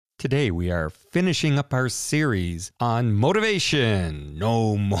Today we are finishing up our series on motivation.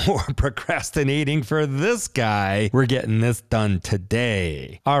 No more procrastinating for this guy. We're getting this done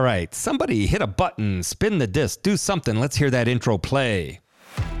today. All right, somebody hit a button, spin the disc, do something. Let's hear that intro play.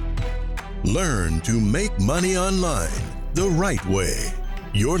 Learn to make money online the right way.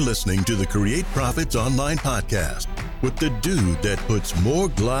 You're listening to the Create Profits Online podcast with the dude that puts more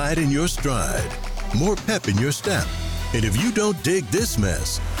glide in your stride, more pep in your step. And if you don't dig this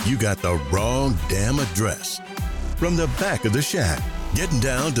mess, you got the wrong damn address. From the back of the shack, getting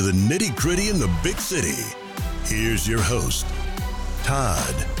down to the nitty-gritty in the big city, here's your host,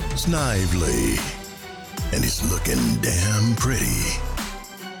 Todd Snively. And he's looking damn pretty.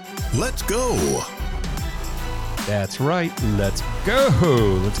 Let's go. That's right, let's go.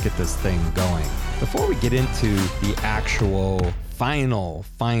 Let's get this thing going. Before we get into the actual final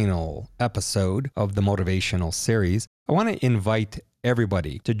episode of the motivational series, I want to invite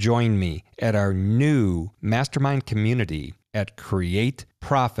everybody to join me at our new mastermind community at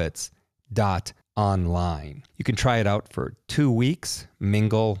createprofits.online. You can try it out for 2 weeks,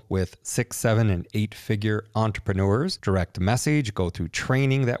 mingle with 6, 7, and 8-figure entrepreneurs, direct message, go through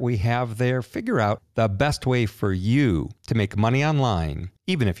training that we have there, figure out the best way for you to make money online,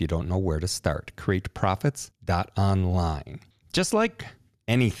 even if you don't know where to start. createprofits.online. Just like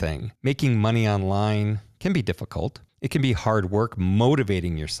anything, making money online can be difficult. It can be hard work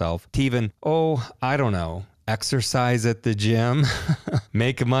motivating yourself to even, exercise at the gym,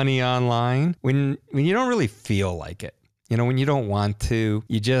 make money online when you don't really feel like it. You know, when you don't want to,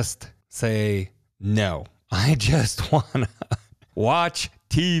 you just say, no, I just want to watch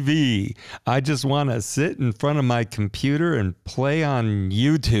TV. I just want to sit in front of my computer and play on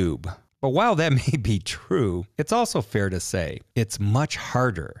YouTube. But while that may be true, it's also fair to say it's much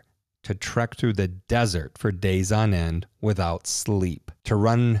harder to trek through the desert for days on end without sleep, to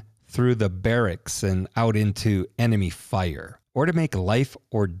run through the barracks and out into enemy fire, or to make life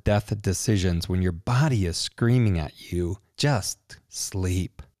or death decisions when your body is screaming at you, just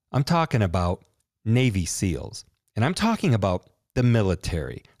sleep. I'm talking about Navy SEALs, and I'm talking about the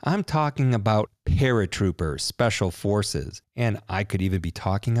military. I'm talking about paratroopers, special forces, and I could even be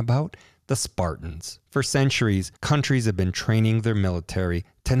talking about the Spartans. For centuries, countries have been training their military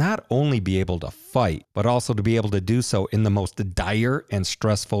to not only be able to fight, but also to be able to do so in the most dire and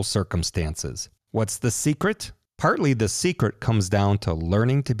stressful circumstances. What's the secret? Partly the secret comes down to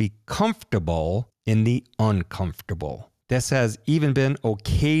learning to be comfortable in the uncomfortable. This has even been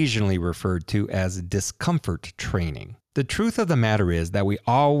occasionally referred to as discomfort training. The truth of the matter is that we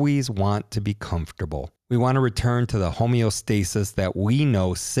always want to be comfortable. We want to return to the homeostasis that we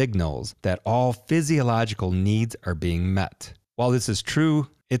know signals that all physiological needs are being met. While this is true,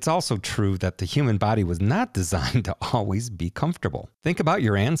 it's also true that the human body was not designed to always be comfortable. Think about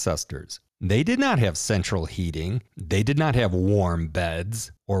your ancestors. They did not have central heating. They did not have warm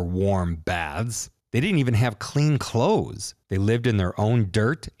beds or warm baths. They didn't even have clean clothes. They lived in their own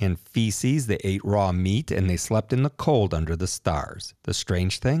dirt and feces. They ate raw meat and they slept in the cold under the stars. The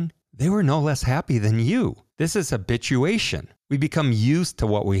strange thing? They were no less happy than you. This is habituation. We become used to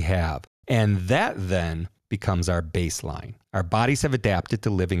what we have, and that then becomes our baseline. Our bodies have adapted to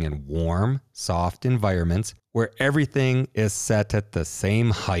living in warm, soft environments where everything is set at the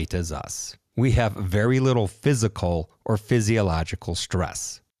same height as us. We have very little physical or physiological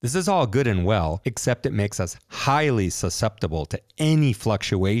stress. This is all good and well, except it makes us highly susceptible to any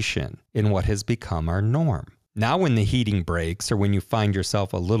fluctuation in what has become our norm. Now when the heating breaks or when you find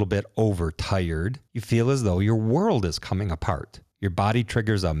yourself a little bit overtired, you feel as though your world is coming apart. Your body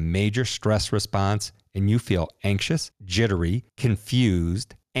triggers a major stress response and you feel anxious, jittery,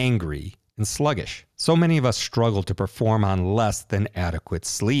 confused, angry, and sluggish. So many of us struggle to perform on less than adequate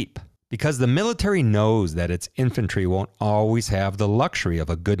sleep. Because the military knows that its infantry won't always have the luxury of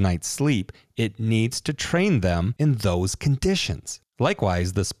a good night's sleep, it needs to train them in those conditions.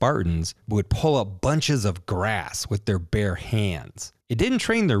 Likewise, the Spartans would pull up bunches of grass with their bare hands. It didn't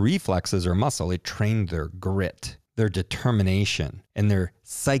train their reflexes or muscle, it trained their grit, their determination, and their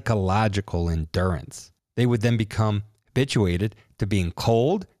psychological endurance. They would then become habituated to being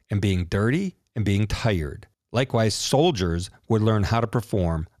cold and being dirty and being tired. Likewise, soldiers would learn how to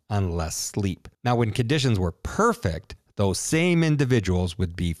perform on less sleep. Now, when conditions were perfect, those same individuals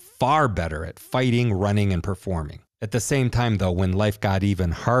would be far better at fighting, running, and performing. At the same time, though, when life got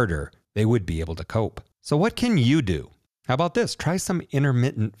even harder, they would be able to cope. So what can you do? How about this? Try some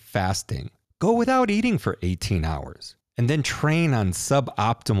intermittent fasting. Go without eating for 18 hours and then train on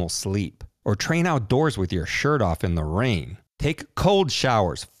suboptimal sleep, or train outdoors with your shirt off in the rain. Take cold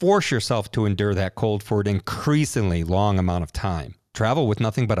showers. Force yourself to endure that cold for an increasingly long amount of time. travel with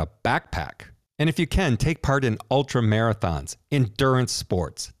nothing but a backpack. And if you can, take part in ultra marathons, endurance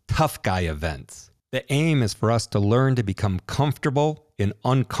sports, tough guy events. The aim is for us to learn to become comfortable in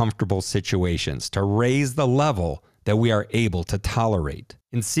uncomfortable situations, to raise the level that we are able to tolerate.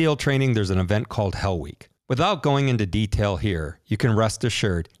 In SEAL training, there's an event called Hell Week. Without going into detail here, you can rest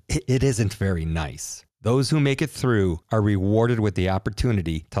assured it isn't very nice. Those who make it through are rewarded with the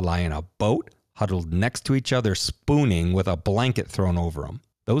opportunity to lie in a boat, huddled next to each other, spooning with a blanket thrown over them.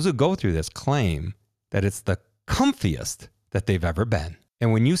 Those who go through this claim that it's the comfiest that they've ever been.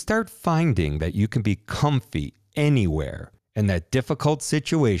 And when you start finding that you can be comfy anywhere and that difficult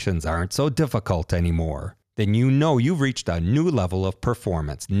situations aren't so difficult anymore, then you know you've reached a new level of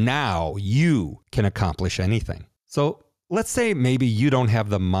performance. Now you can accomplish anything. So let's say maybe you don't have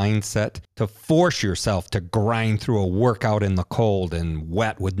the mindset to force yourself to grind through a workout in the cold and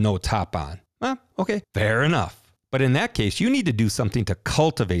wet with no top on. Well, okay, fair enough. But in that case, you need to do something to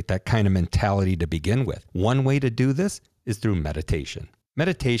cultivate that kind of mentality to begin with. One way to do this is through meditation.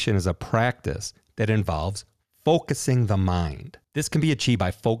 Meditation is a practice that involves focusing the mind. This can be achieved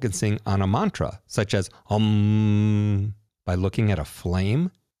by focusing on a mantra, such as by looking at a flame,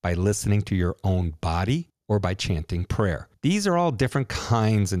 by listening to your own body, or by chanting prayer. These are all different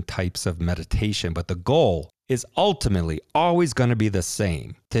kinds and types of meditation, but the goal is ultimately always going to be the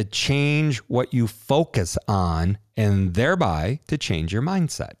same, to change what you focus on and thereby to change your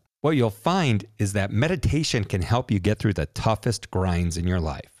mindset. What you'll find is that meditation can help you get through the toughest grinds in your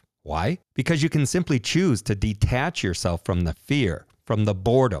life. Why? Because you can simply choose to detach yourself from the fear, from the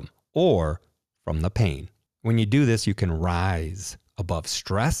boredom, or from the pain. When you do this, you can rise above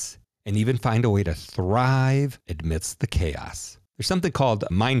stress and even find a way to thrive amidst the chaos. There's something called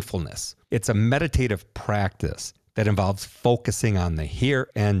mindfulness. It's a meditative practice that involves focusing on the here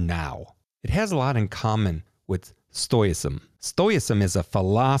and now. It has a lot in common with Stoicism. Stoicism is a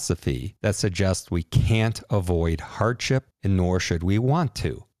philosophy that suggests we can't avoid hardship, and nor should we want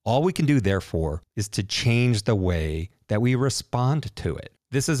to. All we can do, therefore, is to change the way that we respond to it.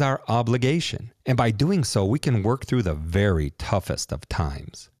 This is our obligation. And by doing so, we can work through the very toughest of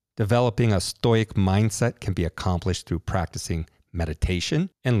times. Developing a stoic mindset can be accomplished through practicing meditation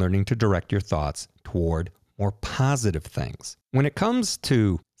and learning to direct your thoughts toward more positive things. When it comes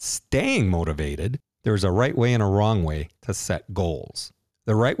to staying motivated, there's a right way and a wrong way to set goals.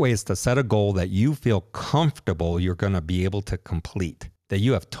 The right way is to set a goal that you feel comfortable you're going to be able to complete, that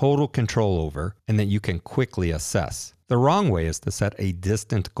you have total control over, and that you can quickly assess. The wrong way is to set a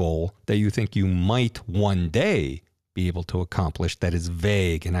distant goal that you think you might one day be able to accomplish that is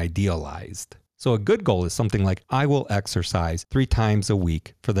vague and idealized. So a good goal is something like, I will exercise 3 times a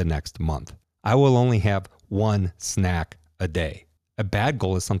week for the next month. I will only have 1 snack a day. A bad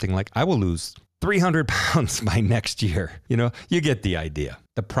goal is something like, I will lose 300 pounds by next year. You get the idea.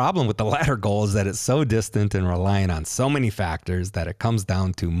 The problem with the latter goal is that it's so distant and reliant on so many factors that it comes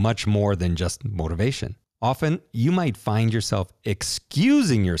down to much more than just motivation. Often, you might find yourself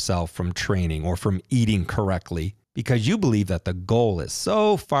excusing yourself from training or from eating correctly because you believe that the goal is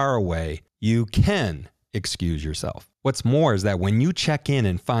so far away, you can excuse yourself. What's more is that when you check in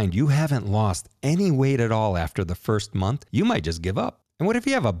and find you haven't lost any weight at all after the first month, you might just give up. And what if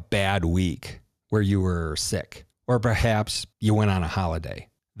you have a bad week where you were sick, or perhaps you went on a holiday?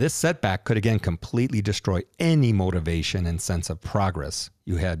 This setback could again completely destroy any motivation and sense of progress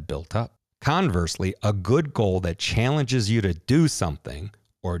you had built up. Conversely, a good goal that challenges you to do something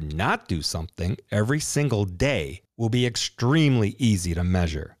or not do something every single day will be extremely easy to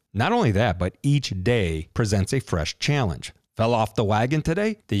measure. Not only that, but each day presents a fresh challenge. Fell off the wagon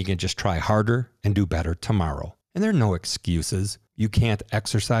today? Then you can just try harder and do better tomorrow. And there are no excuses. You can't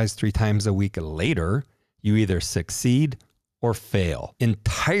exercise 3 times a week later. You either succeed or fail,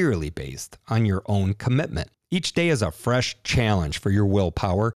 entirely based on your own commitment. Each day is a fresh challenge for your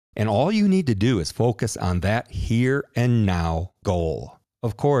willpower, and all you need to do is focus on that here and now goal.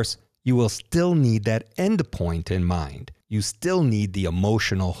 Of course, you will still need that end point in mind. You still need the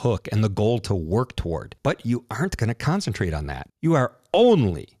emotional hook and the goal to work toward, but you aren't going to concentrate on that. You are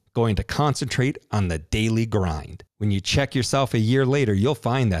only going to concentrate on the daily grind. When you check yourself a year later, you'll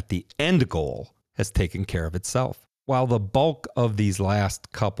find that the end goal has taken care of itself. While the bulk of these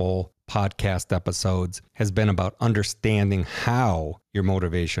last couple podcast episodes has been about understanding how your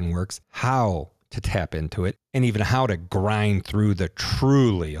motivation works, how to tap into it, and even how to grind through the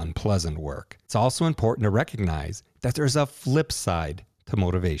truly unpleasant work, it's also important to recognize that there's a flip side to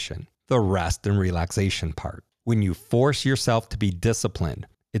motivation, the rest and relaxation part. When you force yourself to be disciplined,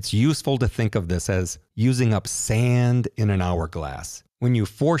 it's useful to think of this as using up sand in an hourglass. When you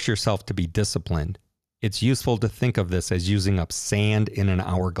force yourself to be disciplined, It's useful to think of this as using up sand in an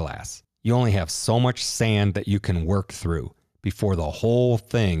hourglass. You only have so much sand that you can work through before the whole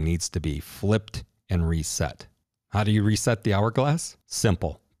thing needs to be flipped and reset. How do you reset the hourglass?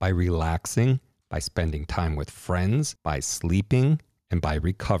 Simple. By relaxing, by spending time with friends, by sleeping, and by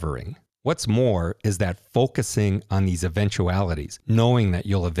recovering. What's more is that focusing on these eventualities, knowing that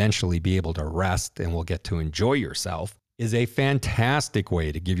you'll eventually be able to rest and will get to enjoy yourself, is a fantastic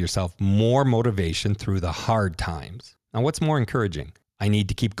way to give yourself more motivation through the hard times. Now, what's more encouraging? I need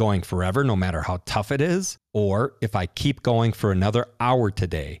to keep going forever no matter how tough it is? Or if I keep going for another hour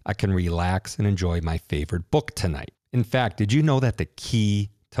today, I can relax and enjoy my favorite book tonight. In fact, did you know that the key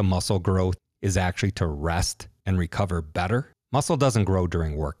to muscle growth is actually to rest and recover better? Muscle doesn't grow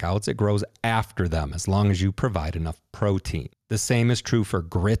during workouts, it grows after them as long as you provide enough protein. The same is true for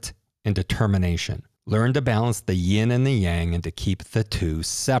grit and determination. Learn to balance the yin and the yang and to keep the two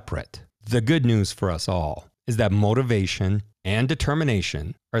separate. The good news for us all is that motivation and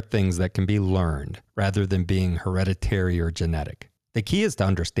determination are things that can be learned rather than being hereditary or genetic. The key is to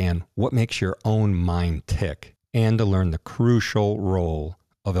understand what makes your own mind tick and to learn the crucial role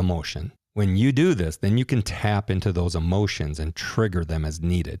of emotion. When you do this, then you can tap into those emotions and trigger them as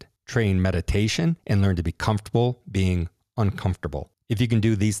needed. Train meditation and learn to be comfortable being uncomfortable. If you can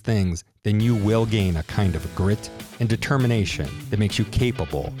do these things, then you will gain a kind of grit and determination that makes you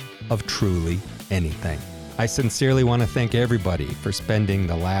capable of truly anything. I sincerely want to thank everybody for spending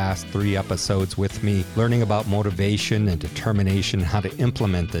the last 3 episodes with me, learning about motivation and determination, how to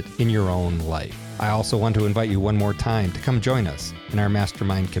implement it in your own life. I also want to invite you one more time to come join us in our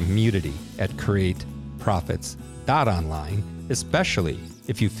mastermind community at createprofits.online, especially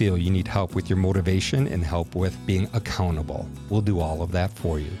if you feel you need help with your motivation and help with being accountable. We'll do all of that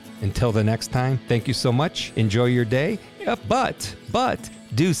for you. Until the next time, thank you so much. Enjoy your day, but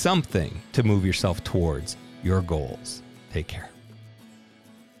do something to move yourself towards your goals. Take care.